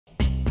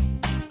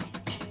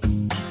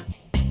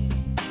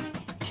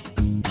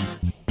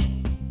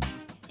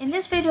In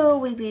this video,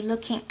 we'll be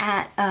looking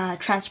at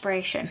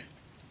transpiration.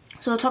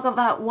 So we'll talk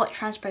about what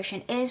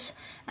transpiration is,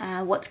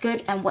 what's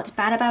good and what's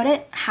bad about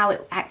it, how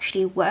it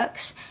actually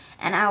works,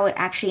 and how it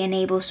actually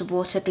enables the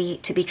water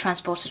to be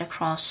transported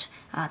across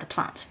the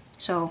plant.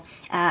 So,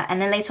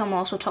 and then later on we'll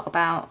also talk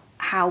about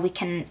how we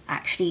can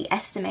actually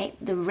estimate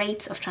the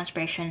rate of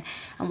transpiration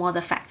and what are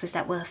the factors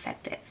that will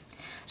affect it.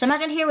 So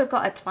imagine here we've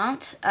got a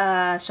plant,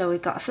 so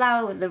we've got a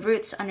flower with the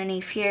roots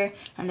underneath here,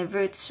 and the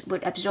roots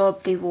would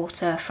absorb the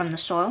water from the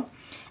soil.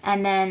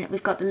 And then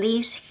we've got the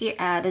leaves here,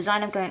 the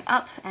xylem going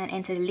up and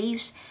into the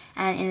leaves,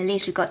 and in the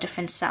leaves we've got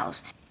different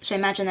cells. So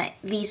imagine that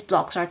these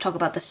blocks are talk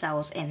about the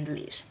cells in the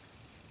leaves.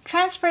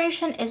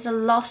 Transpiration is the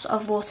loss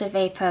of water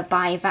vapor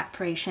by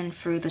evaporation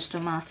through the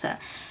stomata.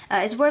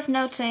 It's worth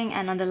noting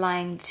and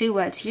underlying two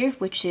words here,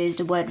 which is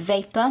the word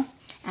vapor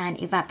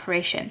and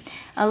evaporation.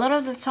 A lot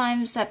of the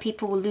times that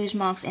people will lose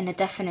marks in the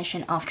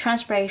definition of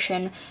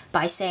transpiration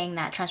by saying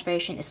that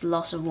transpiration is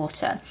loss of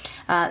water.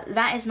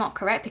 That is not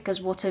correct, because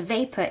water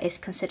vapor is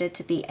considered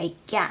to be a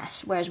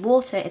gas, whereas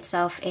water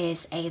itself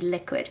is a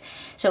liquid.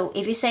 So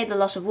if you say the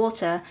loss of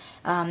water,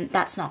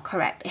 that's not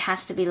correct. It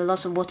has to be the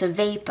loss of water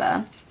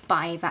vapor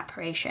by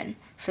evaporation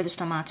for the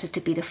stomata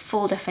to be the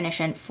full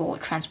definition for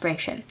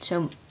transpiration.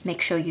 So make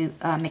sure you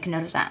make a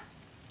note of that.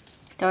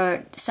 There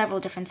are several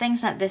different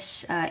things that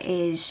this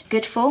is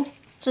good for.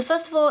 So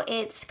first of all,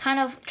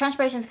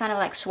 transpiration is kind of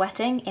like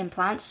sweating in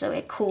plants, so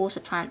it cools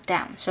the plant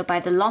down. So by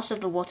the loss of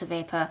the water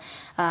vapor,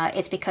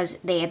 it's because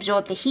they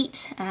absorb the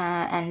heat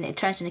and it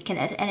turns into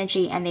kinetic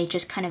energy, and they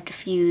just kind of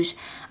diffuse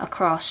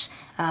across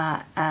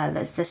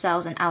the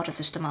cells and out of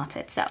the stomata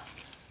itself.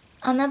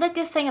 Another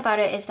good thing about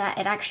it is that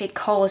it actually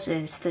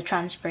causes the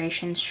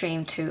transpiration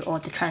stream or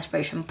the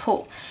transpiration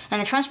pool.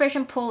 And the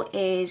transpiration pool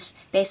is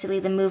basically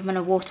the movement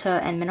of water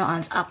and mineral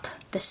ions up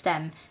the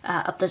stem,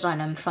 up the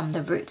xylem from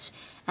the roots.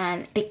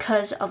 And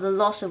because of the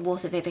loss of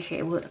water vapor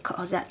here, it will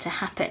cause that to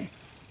happen.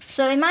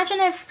 So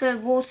imagine if the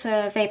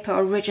water vapor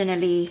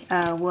originally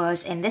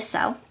was in this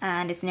cell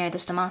and it's near the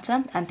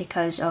stomata, and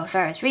because of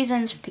various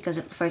reasons, because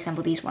of, for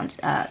example, these ones,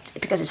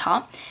 because it's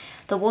hot,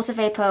 the water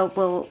vapor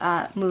will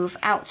move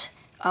out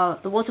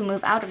of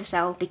the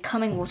cell,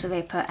 becoming water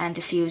vapor, and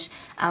diffuse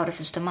out of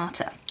the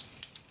stomata.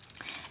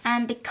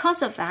 And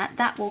because of that,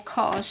 that will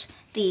cause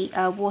the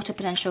water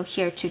potential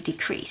here to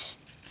decrease.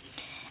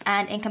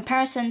 And in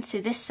comparison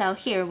to this cell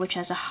here, which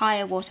has a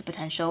higher water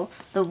potential,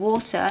 the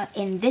water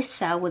in this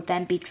cell would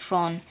then be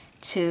drawn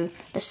to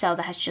the cell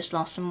that has just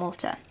lost some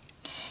water.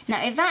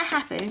 Now, if that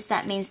happens,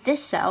 that means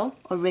this cell,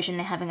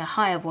 originally having a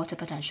higher water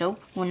potential,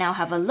 will now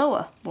have a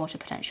lower water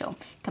potential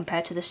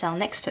compared to the cell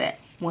next to it,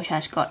 which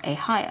has got a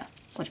higher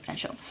water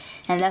potential.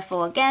 And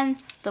therefore, again,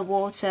 the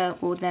water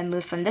will then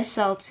move from this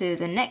cell to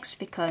the next,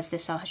 because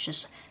this cell has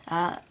just,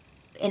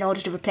 in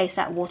order to replace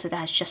that water that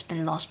has just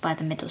been lost by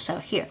the middle cell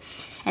here.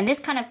 And this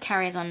kind of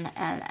carries on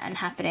and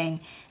happening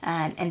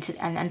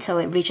until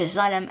it reaches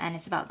xylem, and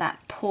it's about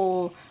that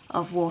pool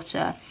of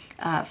water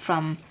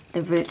from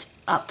the root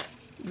up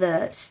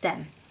the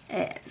stem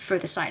through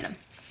the xylem.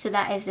 So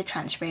that is the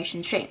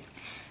transpiration stream.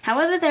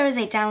 However, there is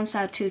a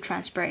downside to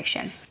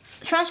transpiration.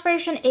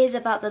 Transpiration is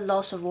about the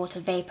loss of water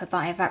vapor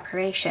by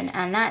evaporation,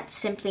 and that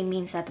simply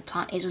means that the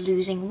plant is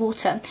losing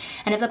water.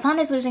 And if the plant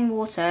is losing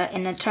water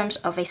in the terms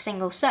of a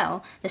single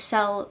cell, the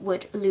cell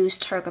would lose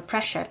turgor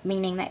pressure,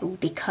 meaning that it will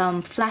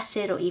become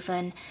flaccid or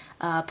even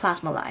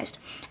plasmolized.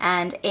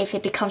 And if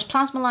it becomes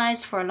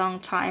plasmolized for a long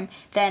time,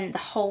 then the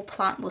whole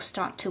plant will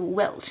start to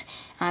wilt,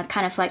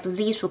 kind of like the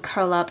leaves will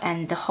curl up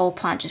and the whole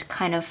plant just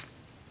kind of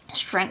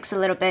strengths a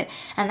little bit.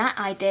 And that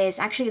idea is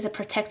actually as a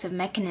protective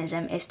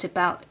mechanism, is to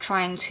about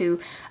trying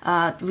to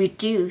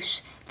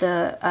reduce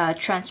the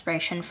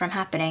transpiration from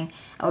happening,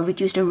 or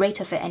reduce the rate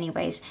of it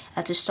anyways,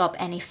 to stop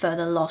any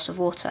further loss of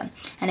water.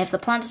 And if the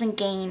plant doesn't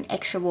gain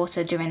extra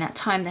water during that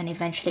time, then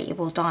eventually it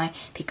will die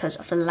because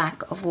of the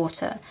lack of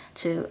water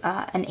to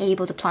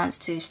enable the plants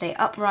to stay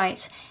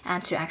upright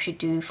and to actually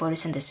do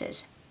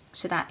photosynthesis.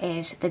 So that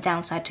is the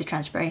downside to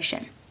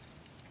transpiration.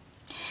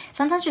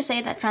 Sometimes we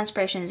say that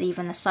transpiration is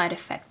even a side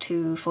effect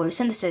to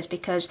photosynthesis,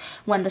 because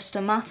when the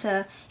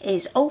stomata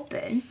is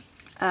open,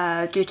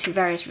 due to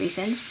various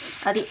reasons,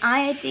 the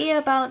idea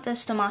about the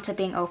stomata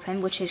being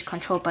open, which is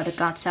controlled by the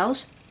guard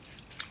cells,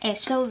 is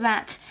so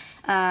that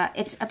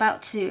it's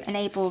about to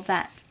enable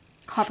that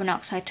carbon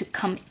dioxide to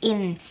come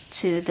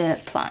into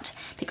the plant,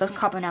 because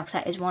carbon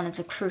dioxide is one of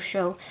the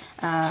crucial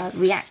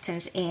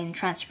reactants in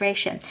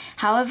transpiration.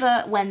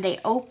 However, when they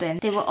open,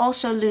 they will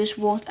also lose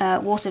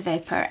water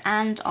vapor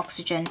and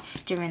oxygen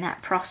during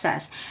that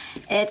process.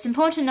 It's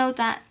important to note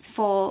that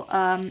for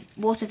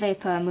water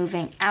vapor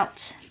moving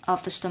out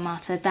of the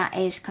stomata, that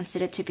is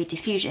considered to be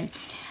diffusion.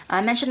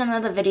 I mentioned in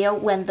another video,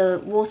 when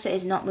the water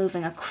is not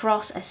moving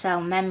across a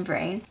cell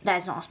membrane, that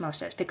is not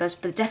osmosis, because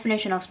the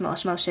definition of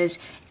osmosis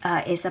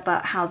is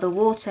about how the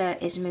water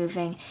is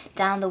moving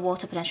down the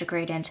water potential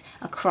gradient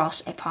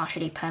across a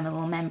partially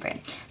permeable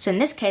membrane. So in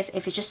this case,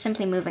 if it's just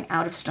simply moving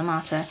out of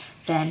stomata,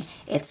 then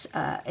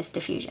it's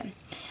diffusion.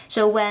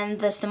 So when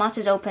the stomata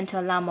is open to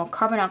allow more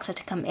carbon dioxide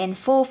to come in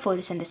for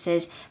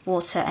photosynthesis,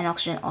 water and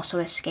oxygen also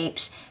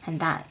escapes, and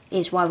that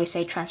is why we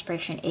say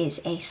transpiration is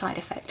a side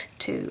effect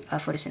to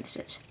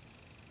photosynthesis.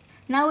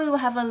 Now we will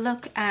have a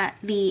look at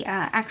the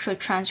actual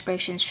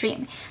transpiration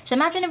stream. So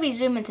imagine if we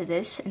zoom into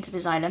the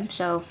xylem,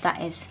 so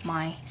that is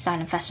my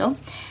xylem vessel,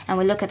 and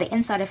we look at the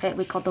inside of it,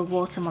 we call the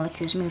water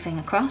molecules moving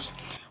across.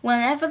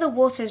 Whenever the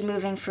water is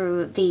moving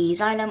through the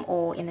xylem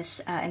or in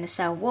the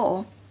cell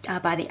wall,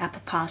 by the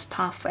upper pass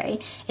pathway,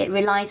 it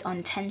relies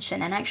on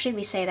tension, and actually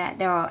we say that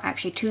there are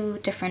actually two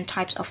different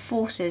types of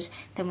forces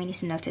that we need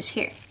to notice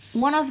here.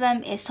 One of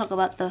them is talk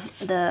about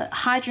the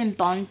hydrogen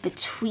bond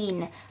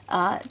between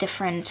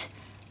different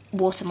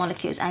water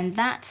molecules, and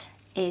that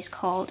is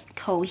called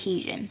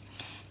cohesion.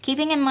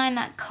 Keeping in mind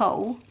that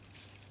co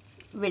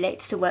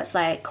relates to words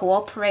like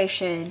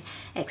cooperation,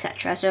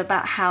 etc. So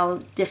about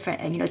how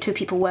different, two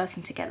people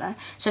working together.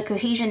 So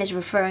cohesion is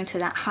referring to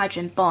that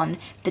hydrogen bond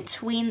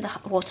between the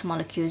water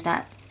molecules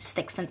that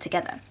sticks them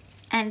together.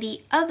 And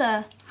the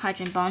other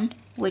hydrogen bond,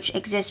 which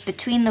exists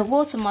between the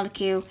water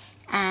molecule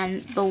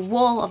and the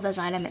wall of the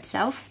xylem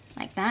itself,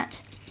 like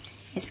that,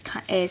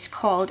 is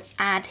called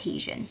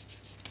adhesion.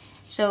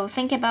 So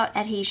think about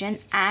adhesion,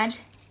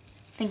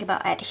 think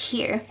about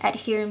adhere.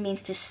 Adhere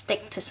means to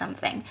stick to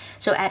something.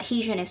 So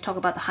adhesion is talk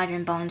about the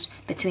hydrogen bonds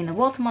between the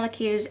water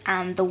molecules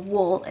and the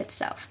wall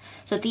itself.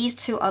 So these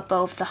two are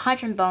both the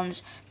hydrogen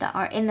bonds that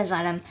are in the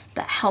xylem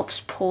that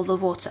helps pull the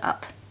water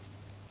up.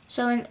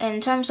 So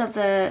in terms of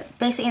the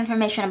basic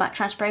information about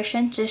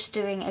transpiration, just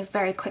doing a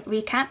very quick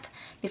recap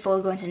before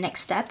we go into the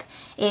next step,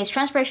 is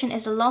transpiration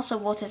is the loss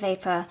of water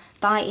vapor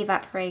by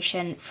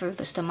evaporation through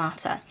the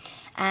stomata.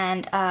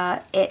 And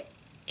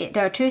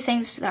there are two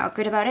things that are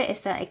good about it,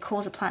 is that it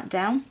cools the plant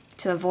down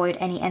to avoid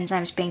any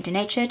enzymes being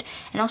denatured,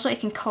 and also it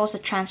can cause the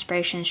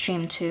transpiration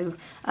stream to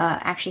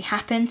actually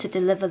happen to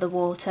deliver the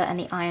water and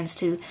the ions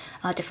to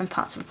different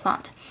parts of the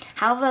plant.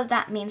 However,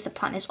 that means the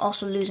plant is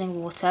also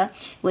losing water,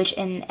 which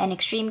in an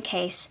extreme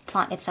case,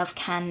 plant itself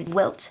can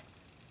wilt.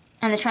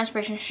 And the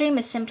transpiration stream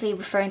is simply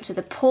referring to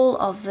the pull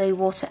of the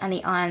water and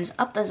the ions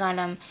up the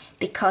xylem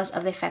because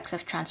of the effects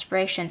of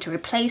transpiration to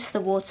replace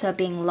the water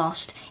being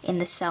lost in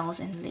the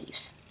cells in the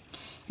leaves.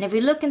 And if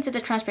we look into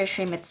the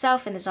transpiration stream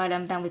itself in the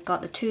xylem, then we've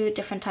got the two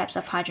different types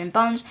of hydrogen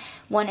bonds.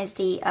 One is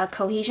the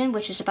cohesion,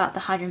 which is about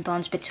the hydrogen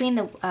bonds between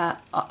the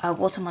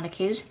water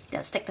molecules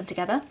that stick them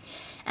together,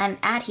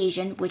 and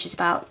adhesion, which is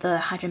about the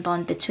hydrogen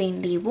bond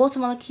between the water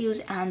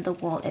molecules and the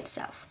wall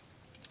itself.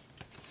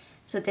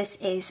 So this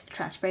is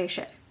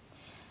transpiration.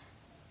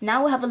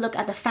 Now we'll have a look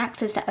at the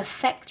factors that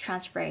affect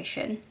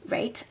transpiration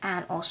rate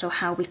and also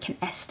how we can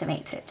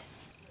estimate it.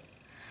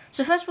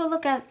 So first we'll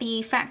look at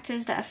the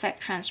factors that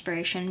affect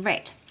transpiration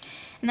rate.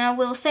 Now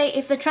we'll say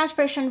if the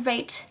transpiration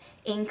rate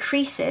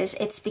increases,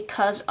 it's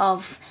because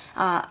of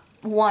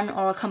one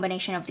or a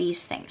combination of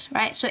these things,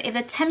 right? So if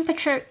the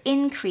temperature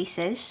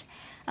increases,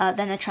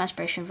 then the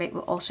transpiration rate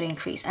will also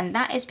increase. And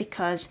that is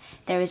because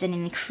there is an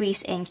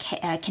increase in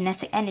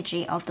kinetic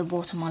energy of the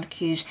water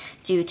molecules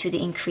due to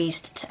the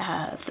increased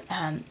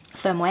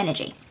thermal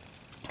energy.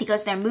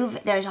 Because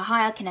there's a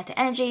higher kinetic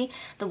energy,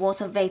 the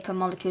water vapor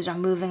molecules are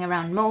moving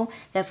around more,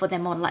 therefore they're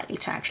more likely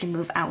to actually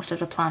move out of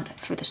the plant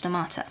through the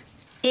stomata.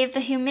 If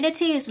the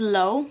humidity is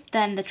low,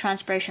 then the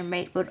transpiration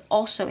rate would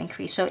also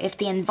increase. So if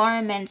the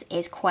environment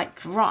is quite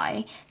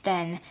dry,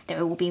 then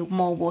there will be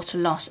more water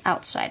loss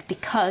outside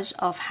because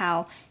of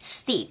how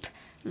steep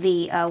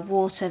the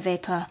water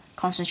vapor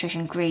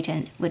concentration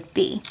gradient would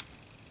be.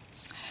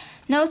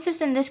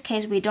 Notice in this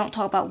case we don't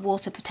talk about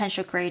water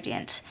potential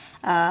gradient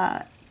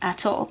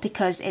at all,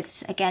 because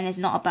it's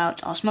not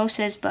about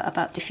osmosis but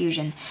about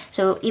diffusion.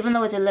 So even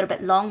though it's a little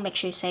bit long, make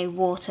sure you say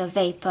water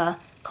vapor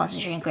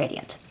concentration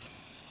gradient.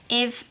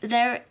 If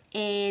there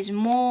is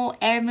more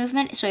air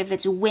movement, so if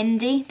it's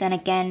windy, then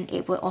again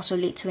it will also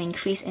lead to an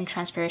increase in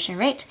transpiration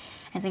rate.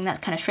 I think that's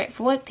kind of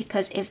straightforward,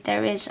 because if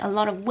there is a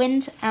lot of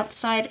wind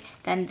outside,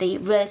 then the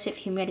relative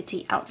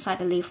humidity outside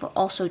the leaf will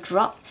also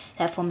drop,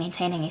 therefore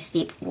maintaining a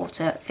steep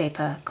water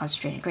vapor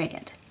concentration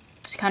gradient.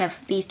 So kind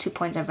of these 2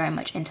 points are very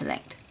much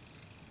interlinked.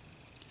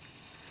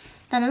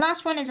 Then the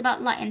last one is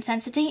about light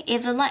intensity.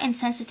 If the light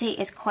intensity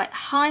is quite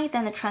high,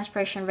 then the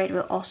transpiration rate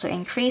will also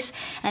increase.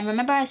 And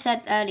remember I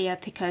said earlier,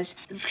 because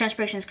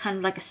transpiration is kind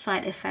of like a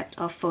side effect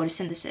of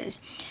photosynthesis.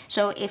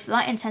 So if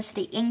light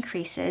intensity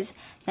increases,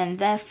 then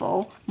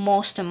therefore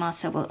more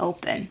stomata will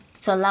open.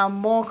 So allow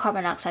more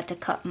carbon dioxide to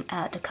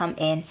come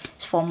in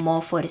for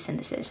more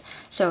photosynthesis.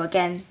 So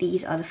again,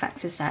 these are the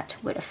factors that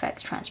would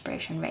affect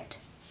transpiration rate.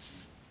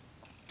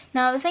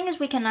 Now the thing is,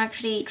 we can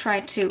actually try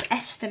to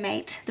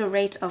estimate the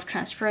rate of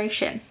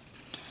transpiration.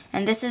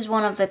 And this is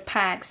one of the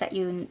PAGs that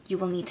you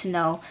will need to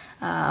know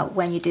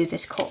when you do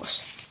this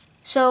course.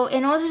 So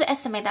in order to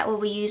estimate that, we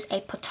will use a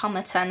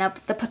potometer. Now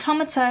the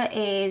potometer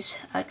is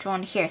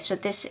drawn here, so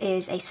this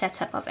is a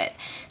setup of it.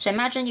 So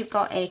imagine you've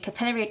got a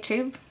capillary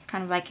tube,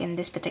 kind of like in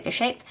this particular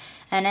shape,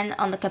 and then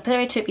on the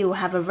capillary tube you will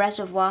have a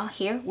reservoir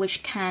here,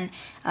 which can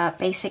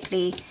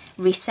basically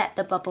reset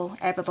the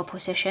air bubble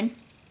position.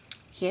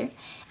 here,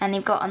 and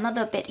you've got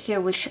another bit here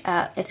which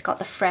it's got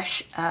the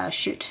fresh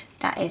chute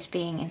that is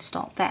being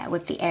installed there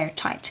with the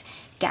airtight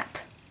gap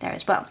there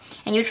as well.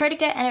 And you try to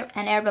get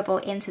an air bubble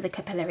into the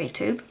capillary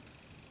tube,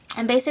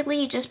 and basically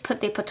you just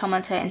put the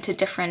potometer into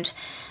different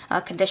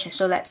conditions.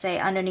 So let's say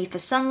underneath the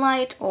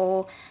sunlight,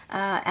 or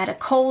at a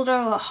colder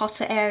or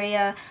hotter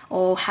area,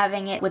 or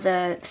having it with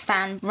a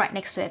fan right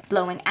next to it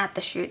blowing at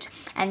the chute.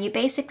 And you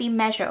basically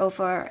measure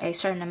over a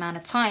certain amount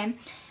of time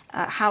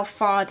how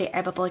far the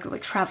air bubble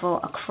would travel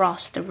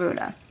across the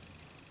ruler.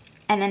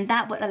 And then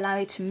that would allow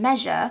you to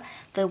measure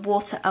the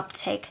water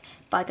uptake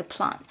by the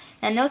plant.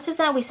 Now notice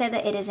that we say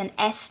that it is an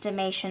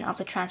estimation of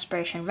the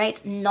transpiration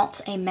rate,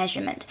 not a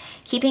measurement.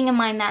 Keeping in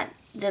mind that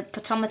the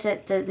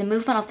potometer, the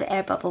movement of the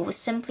air bubble will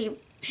simply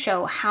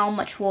show how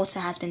much water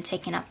has been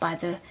taken up by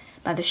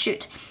the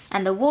chute.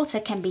 And the water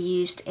can be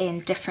used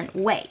in different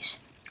ways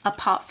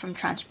apart from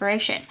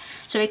transpiration.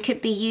 So it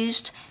could be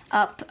used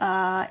up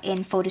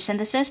in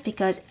photosynthesis,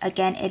 because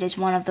again it is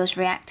one of those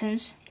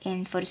reactants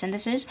in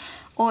photosynthesis,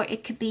 or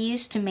it could be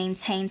used to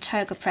maintain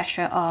turgor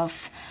pressure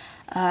of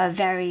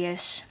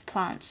various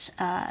plants'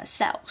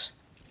 cells.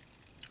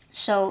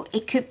 So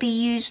it could be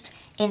used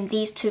in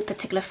these two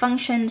particular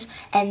functions,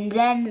 and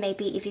then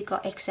maybe if you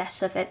got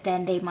excess of it,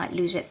 then they might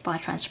lose it by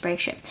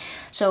transpiration.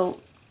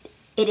 So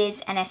it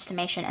is an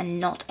estimation and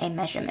not a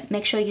measurement.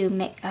 Make sure you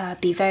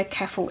be very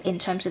careful in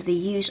terms of the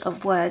use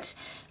of words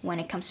when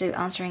it comes to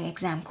answering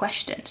exam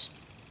questions.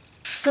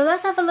 So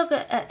let's have a look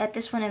at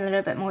this one in a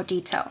little bit more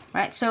detail,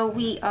 right? So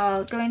we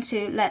are going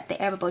to let the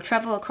air bubble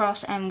travel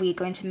across, and we're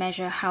going to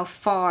measure how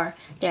far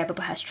the air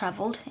bubble has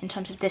traveled in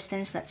terms of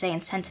distance, let's say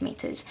in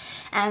centimeters.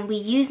 And we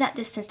use that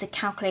distance to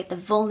calculate the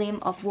volume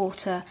of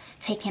water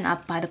taken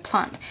up by the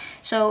plant.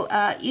 So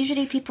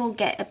usually people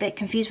get a bit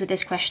confused with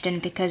this question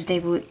because they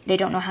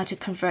don't know how to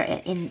convert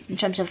it in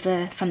terms of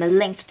from the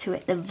length to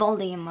it, the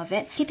volume of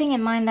it. Keeping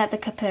in mind that the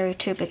capillary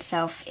tube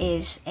itself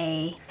is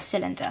a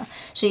cylinder.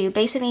 So you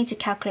basically need to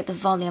calculate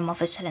the volume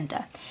of a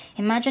cylinder.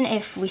 Imagine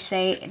if we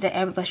say the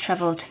air bubble has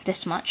traveled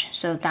this much,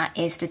 so that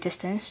is the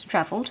distance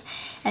traveled,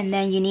 and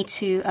then you need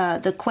to,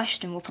 the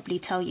question will probably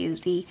tell you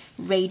the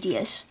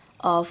radius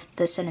of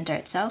the cylinder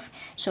itself.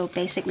 So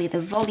basically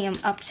the volume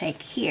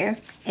uptake here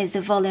is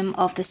the volume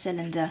of the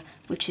cylinder,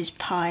 which is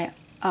pi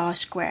r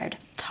squared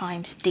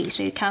times d.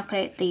 So you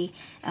calculate the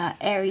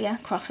area,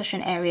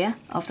 cross-section area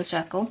of the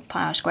circle,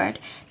 pi r squared,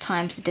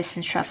 times the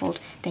distance traveled,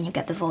 then you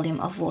get the volume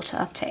of water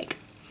uptake.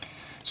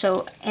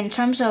 So in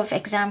terms of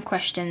exam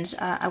questions,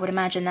 I would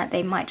imagine that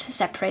they might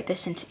separate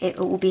this into, it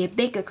will be a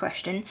bigger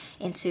question,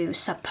 into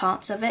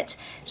subparts of it.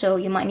 So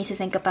you might need to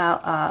think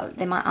about,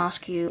 they might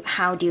ask you,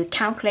 how do you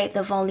calculate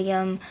the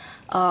volume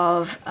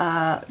of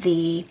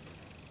the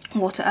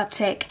water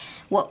uptake,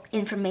 what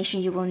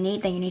information you will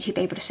need. Then you need to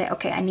be able to say,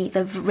 okay, I need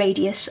the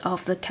radius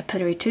of the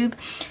capillary tube.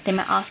 They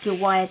might ask you,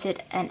 why is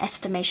it an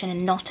estimation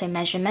and not a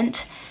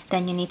measurement?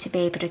 Then you need to be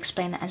able to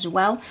explain that as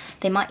well.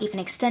 They might even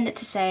extend it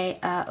to say,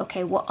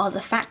 okay, what other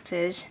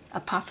factors,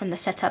 apart from the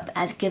setup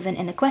as given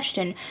in the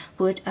question,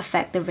 would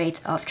affect the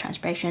rate of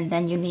transpiration?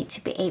 Then you need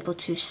to be able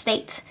to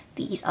state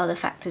these other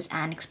factors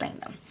and explain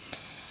them.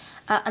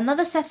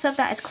 Another setup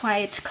that is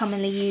quite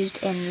commonly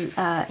used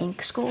in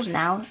schools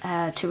now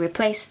to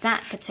replace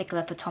that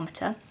particular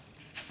potometer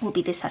will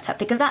be this setup,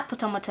 because that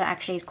potometer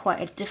actually is quite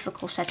a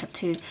difficult setup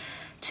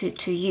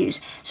to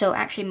use. So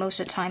actually most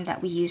of the time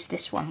that we use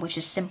this one, which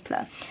is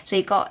simpler. So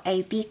you got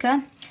a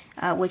beaker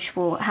which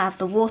will have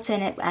the water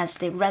in it as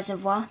the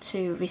reservoir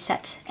to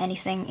reset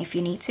anything if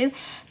you need to.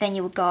 Then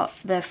you've got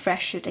the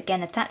fresh chute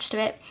again attached to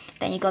it.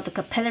 Then you got the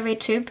capillary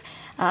tube,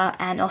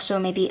 and also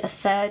maybe a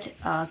third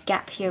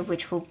gap here,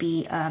 which will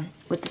be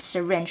with the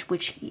syringe,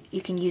 which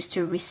you can use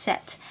to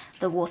reset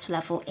the water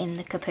level in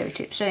the capillary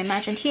tube. So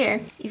imagine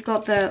here, you've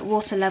got the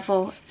water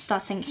level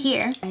starting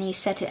here, and you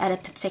set it at a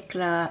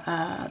particular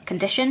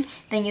condition.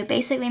 Then you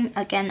basically,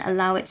 again,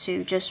 allow it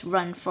to just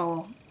run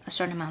for a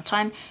certain amount of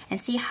time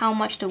and see how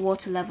much the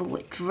water level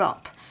would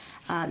drop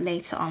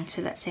later on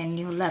to, let's say, a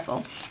new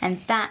level.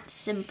 And that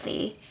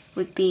simply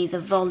would be the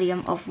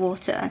volume of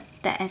water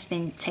that has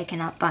been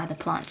taken up by the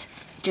plant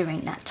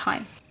during that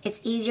time.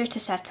 It's easier to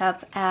set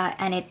up,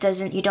 and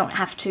you don't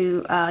have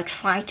to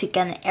try to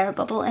get an air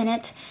bubble in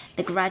it.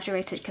 The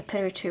graduated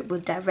capillary tube will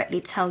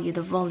directly tell you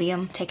the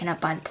volume taken up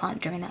by the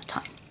plant during that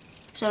time.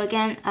 So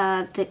again,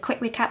 the quick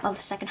recap of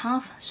the second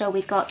half. So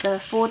we got the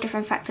 4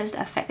 different factors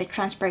that affect the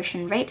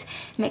transpiration rate.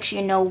 Make sure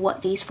you know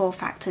what these 4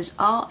 factors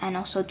are, and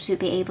also to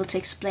be able to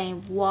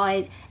explain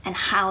why and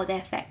how they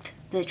affect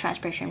the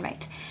transpiration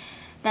rate.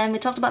 Then we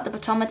talked about the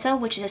potometer,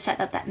 which is a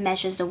setup that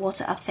measures the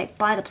water uptake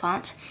by the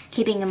plant,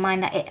 keeping in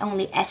mind that it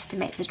only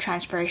estimates the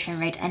transpiration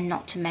rate and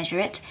not to measure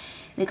it.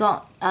 We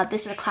got,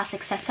 this is a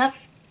classic setup.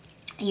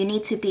 You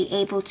need to be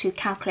able to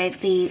calculate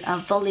the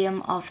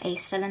volume of a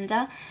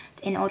cylinder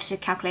in order to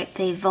calculate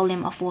the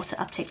volume of water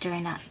uptake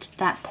during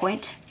that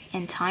point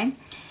in time.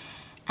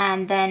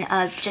 And then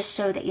just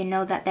so that you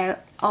know that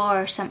there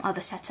are some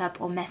other setup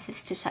or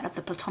methods to set up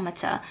the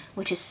potometer,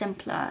 which is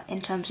simpler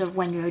in terms of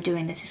when you're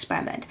doing this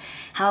experiment.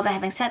 However,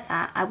 having said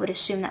that, I would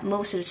assume that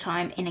most of the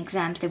time in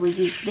exams they will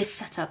use this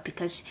setup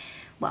because,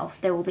 well,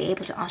 they will be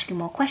able to ask you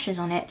more questions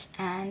on it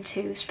and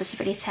to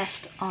specifically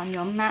test on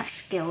your math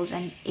skills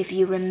and if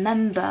you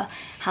remember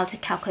how to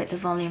calculate the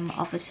volume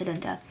of a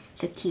cylinder.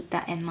 So keep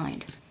that in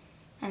mind.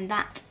 And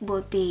that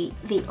would be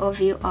the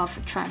overview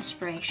of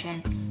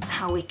transpiration,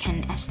 how we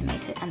can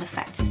estimate it, and the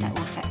factors that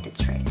will affect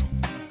its rate.